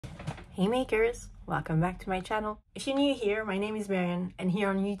Hey makers, welcome back to my channel. If you're new here, my name is Marion, and here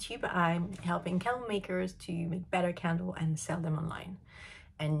on YouTube I'm helping candle makers to make better candle and sell them online.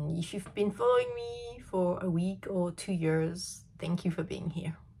 And if you've been following me for a week or 2 years, thank you for being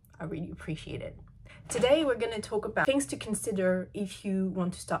here. I really appreciate it. Today we're going to talk about things to consider if you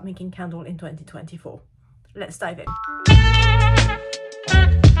want to start making candle in 2024. Let's dive in.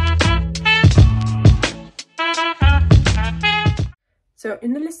 So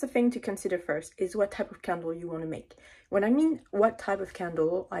in the list of things to consider first is what type of candle you want to make. When I mean what type of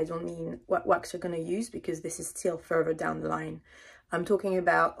candle, I don't mean what wax you're going to use, because this is still further down the line. I'm talking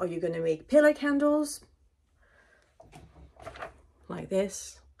about, are you going to make pillar candles like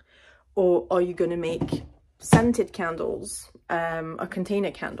this? Or are you going to make scented candles or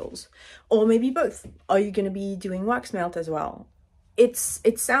container candles? Or maybe both. Are you going to be doing wax melt as well? It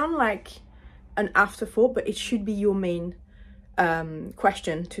sounds like an afterthought, but it should be your main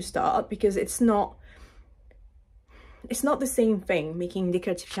question to start, because it's not the same thing making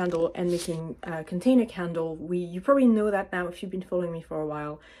decorative candle and making container candle. You probably know that now if you've been following me for a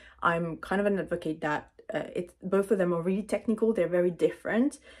while. I'm kind of an advocate that both of them are really technical. They're very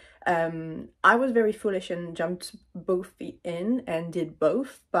different. I was very foolish and jumped both feet in and did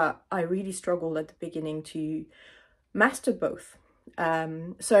both, but I really struggled at the beginning to master both.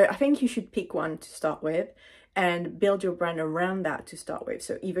 So I think you should pick one to start with and build your brand around that to start with.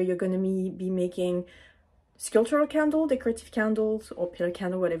 So either you're going to be making sculptural candle, decorative candles, or pillar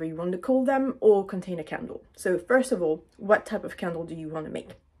candle, whatever you want to call them, or container candle. So first of all, what type of candle do you want to make?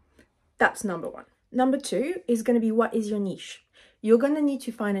 That's number one. Number two is going to be, what is your niche? You're going to need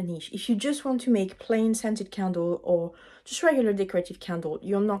to find a niche. If you just want to make plain scented candle or just regular decorative candle,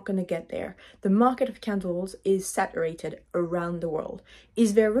 you're not going to get there. The market of candles is saturated around the world.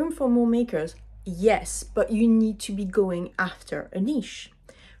 Is there room for more makers? Yes, but you need to be going after a niche.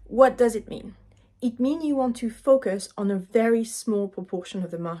 What does it mean? It means you want to focus on a very small proportion of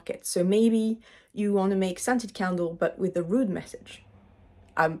the market. So maybe you want to make scented candle, but with a rude message.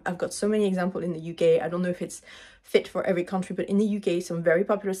 I've got so many examples in the UK. I don't know if it's fit for every country, but in the UK, some very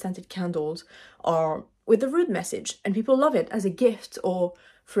popular scented candles are with a rude message, and people love it as a gift or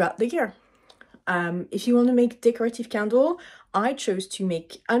throughout the year. If you want to make decorative candle, I chose to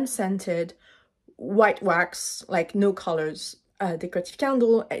make unscented white wax, like no colors, decorative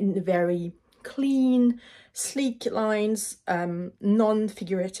candle in very clean, sleek lines,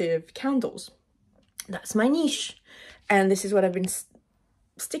 non-figurative candles. That's my niche, and this is what I've been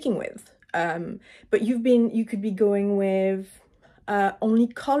sticking with. But you could be going with only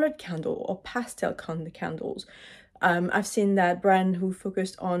colored candle or pastel candles. I've seen that brand who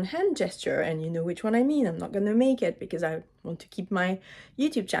focused on hand gesture, and you know which one I mean. I'm not gonna make it because I want to keep my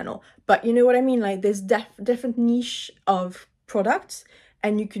YouTube channel, but you know what I mean. Like, there's different niche of products,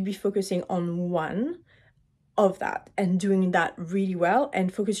 and you could be focusing on one of that and doing that really well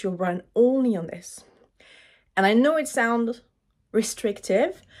and focus your brand only on this. And I know it sounds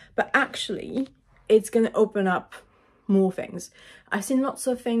restrictive, but actually it's gonna open up more things. I've seen lots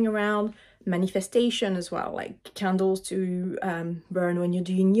of things around manifestation as well, like candles to burn when you're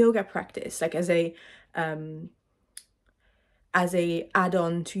doing yoga practice, like as a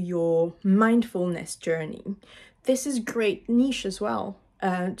add-on to your mindfulness journey. This is great niche as well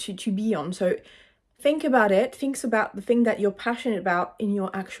to be on. So think about it, think about the thing that you're passionate about in your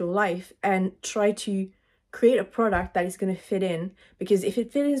actual life, and try to create a product that is going to fit in, because if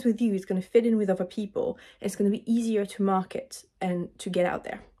it fits with you, it's going to fit in with other people. It's going to be easier to market and to get out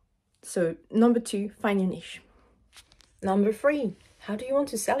there. So number two, find your niche. Number three, how do you want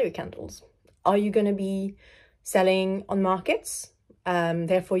to sell your candles? Are you going to be selling on markets?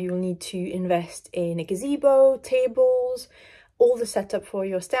 Therefore, you'll need to invest in a gazebo, tables, all the setup for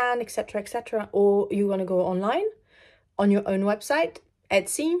your stand, etc., etc. Or you want to go online on your own website,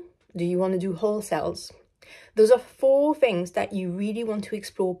 Etsy? Do you want to do wholesales? Those are four things that you really want to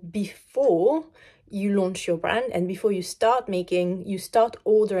explore before you launch your brand and before you start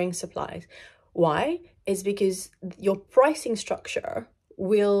ordering supplies. Why? It's because your pricing structure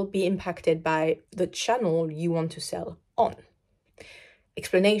will be impacted by the channel you want to sell on.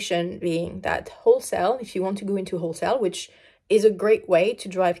 Explanation being that wholesale, if you want to go into wholesale, which is a great way to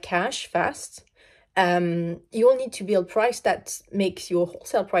drive cash fast, you'll need to build price that makes your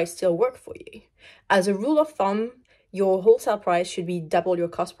wholesale price still work for you. As a rule of thumb, your wholesale price should be double your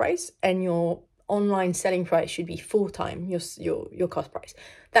cost price, and your online selling price should be 4 times your cost price.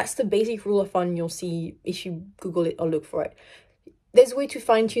 That's the basic rule of thumb you'll see if you Google it or look for it. There's a way to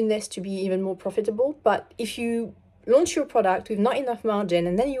fine-tune this to be even more profitable, but if you launch your product with not enough margin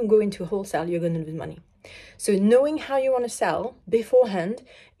and then you go into wholesale, you're going to lose money. So knowing how you want to sell beforehand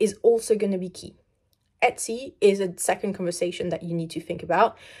is also going to be key. Etsy is a second conversation that you need to think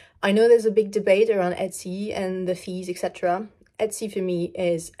about. I know there's a big debate around Etsy and the fees, etc. Etsy for me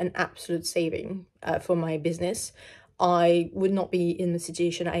is an absolute saving for my business. I would not be in the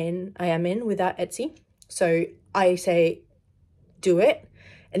situation I am in without Etsy. So I say do it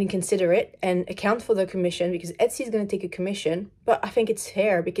and consider it and account for the commission, because Etsy is going to take a commission, but I think it's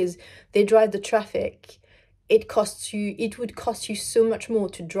fair because they drive the traffic. It would cost you so much more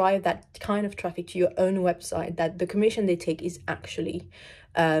to drive that kind of traffic to your own website that the commission they take is actually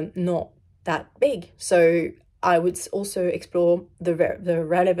not that big. So I would also explore the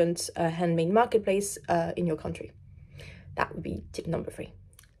relevant handmade marketplace in your country. That would be tip number 3.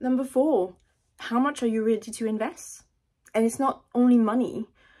 Number 4, how much are you ready to invest? And it's not only money,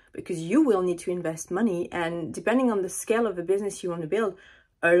 because you will need to invest money, and depending on the scale of the business you want to build,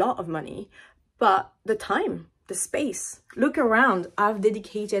 a lot of money, but the time, the space. Look around. I've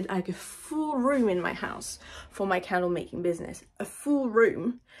dedicated like a full room in my house for my candle making business, a full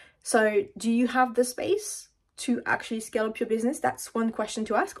room. So do you have the space to actually scale up your business? That's one question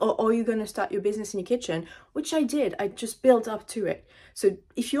to ask. Or are you going to start your business in your kitchen, which I did. I just built up to it. So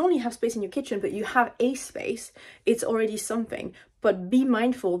if you only have space in your kitchen, but you have a space, it's already something. But be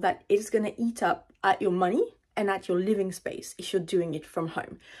mindful that it's going to eat up at your money and at your living space if you're doing it from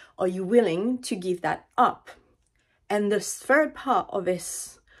home. Are you willing to give that up? And the third part of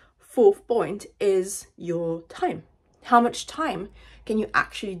this 4th point is your time. How much time can you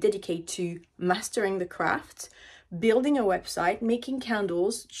actually dedicate to mastering the craft, building a website, making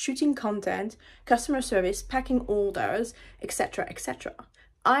candles, shooting content, customer service, packing orders, etc., etc.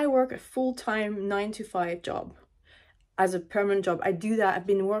 I work a full-time 9 to 5 job as a permanent job. I do that. I've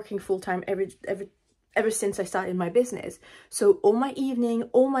been working full-time ever since I started my business. So all my evening,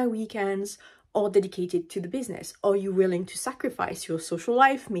 all my weekends are dedicated to the business. Are you willing to sacrifice your social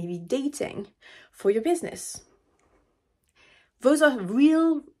life, maybe dating, for your business? Those are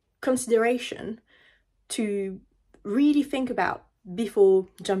real consideration to really think about before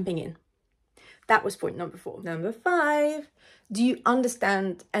jumping in. That was point number 4. Number 5, do you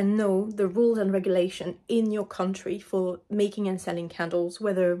understand and know the rules and regulation in your country for making and selling candles,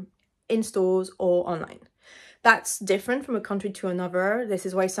 whether in stores or online? That's different from a country to another. This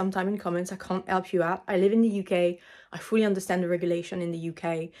is why sometimes in comments I can't help you out. I live in the UK. I fully understand the regulation in the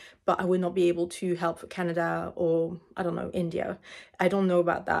UK, but I would not be able to help for Canada or, I don't know, India. I don't know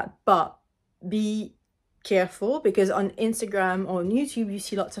about that. But be careful, because on Instagram or on YouTube, you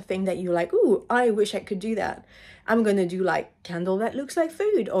see lots of things that you're like, ooh, I wish I could do that. I'm going to do like candle that looks like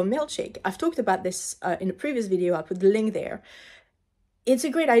food or milkshake. I've talked about this in a previous video. I'll put the link there. It's a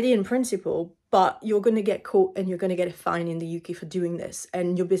great idea in principle, but you're going to get caught and you're going to get a fine in the UK for doing this,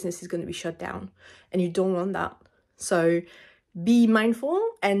 and your business is going to be shut down, and you don't want that. So be mindful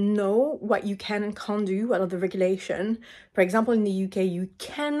and know what you can and can't do, what are the regulation. For example, in the UK, you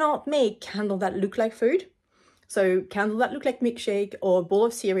cannot make candle that look like food. So candle that look like milkshake or a bowl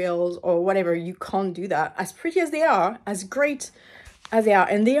of cereals or whatever, you can't do that. As pretty as they are, as great as they are,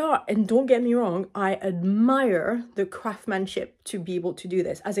 and don't get me wrong, I admire the craftsmanship to be able to do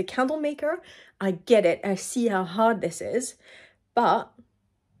this. As a candle maker, I get it. I see how hard this is, but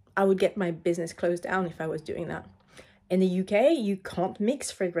I would get my business closed down if I was doing that. In the UK, you can't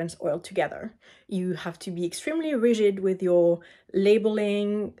mix fragrance oil together. You have to be extremely rigid with your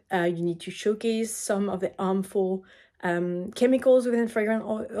labeling. You need to showcase some of the harmful chemicals within fragrance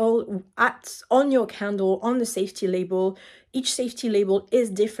oil on your candle, on the safety label. Each safety label is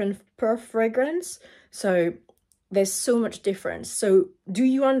different per fragrance. So there's so much difference. So do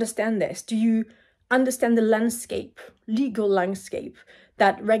you understand this? Do you understand the landscape, legal landscape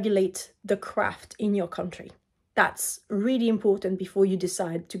that regulates the craft in your country? That's really important before you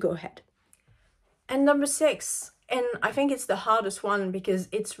decide to go ahead. And number 6, and I think it's the hardest one because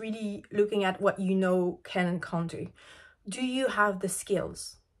it's really looking at what you know can and can't do. Do you have the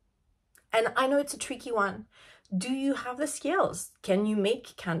skills? And I know it's a tricky one. Do you have the skills? Can you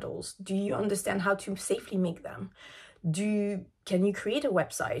make candles? Do you understand how to safely make them? Can you create a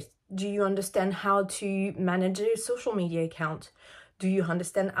website? Do you understand how to manage a social media account? Do you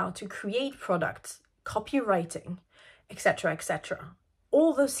understand how to create products, copywriting, etc., etc.?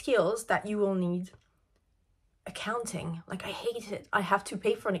 All those skills that you will need. Accounting, like I hate it. I have to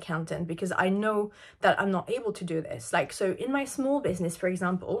pay for an accountant because I know that I'm not able to do this. Like, so in my small business, for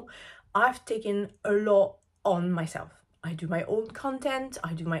example, I've taken a lot on myself. I do my own content,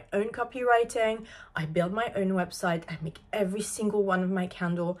 I do my own copywriting, I build my own website, I make every single one of my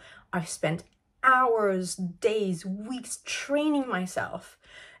candle. I've spent hours, days, weeks training myself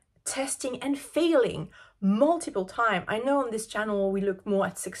testing and failing multiple times. I know on this channel we look more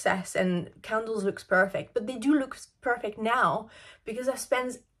at success and candles looks perfect, but they do look perfect now because I've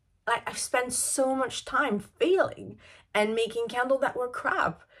spent so much time failing and making candles that were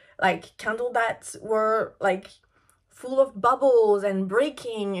crap, like candles that were like full of bubbles and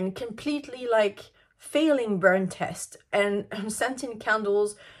breaking and completely like failing burn test, and scented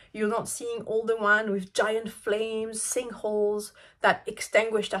candles you're not seeing all the one with giant flames, sinkholes that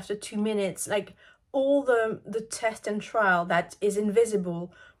extinguished after 2 minutes, like all the test and trial that is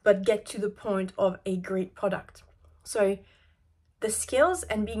invisible but get to the point of a great product. So the skills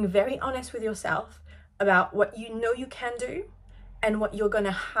and being very honest with yourself about what you know you can do and what you're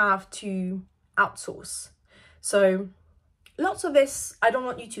gonna have to outsource. So lots of this, I don't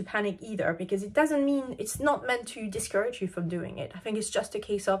want you to panic either, because it doesn't mean, it's not meant to discourage you from doing it. I think it's just a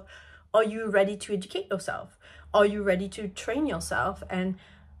case of, are you ready to educate yourself? Are you ready to train yourself and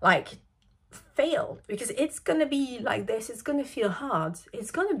like fail? Because it's gonna be like this, it's gonna feel hard, it's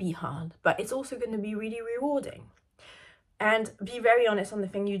gonna be hard, but it's also gonna be really rewarding. And be very honest on the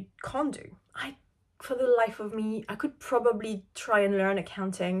thing you can't do. For the life of me, I could probably try and learn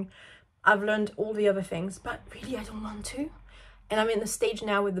accounting. I've learned all the other things, but really I don't want to. And I'm in the stage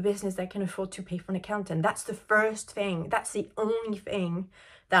now with the business that I can afford to pay for an accountant. That's the first thing. That's the only thing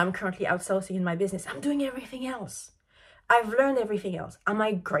that I'm currently outsourcing in my business. I'm doing everything else. I've learned everything else. Am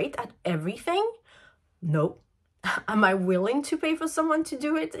I great at everything? No. Am I willing to pay for someone to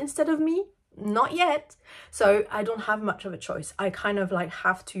do it instead of me? Not yet. So I don't have much of a choice. I kind of like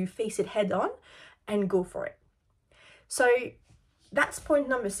have to face it head on and go for it. So that's point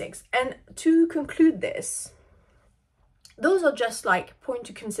number 6. And to conclude this, those are just like point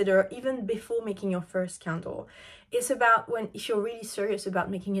to consider even before making your first candle. It's about if you're really serious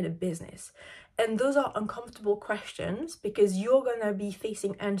about making it a business. And those are uncomfortable questions because you're gonna be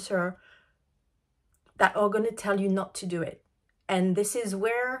facing answers that are gonna tell you not to do it. And this is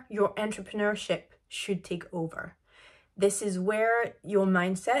where your entrepreneurship should take over. This is where your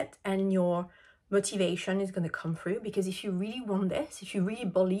mindset and your motivation is going to come through, because if you really want this, if you really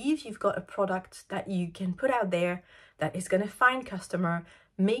believe you've got a product that you can put out there that is going to find customer,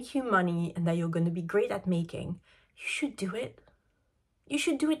 make you money, and that you're going to be great at making, you should do it. You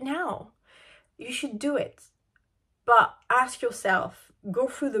should do it now. You should do it. But ask yourself, go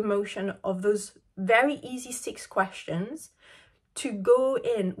through the motion of those very easy 6 questions to go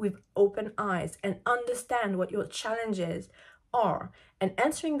in with open eyes and understand what your challenges are. And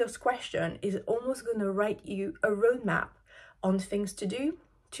answering those questions is almost going to write you a roadmap on things to do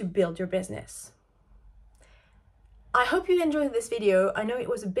to build your business. I hope you enjoyed this video. I know it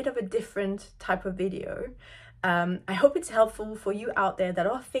was a bit of a different type of video. I hope it's helpful for you out there that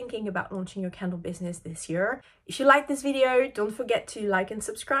are thinking about launching your candle business this year. If you like this video, don't forget to like and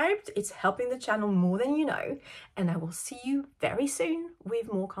subscribe. It's helping the channel more than you know. And I will see you very soon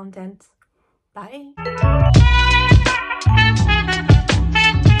with more content. Bye.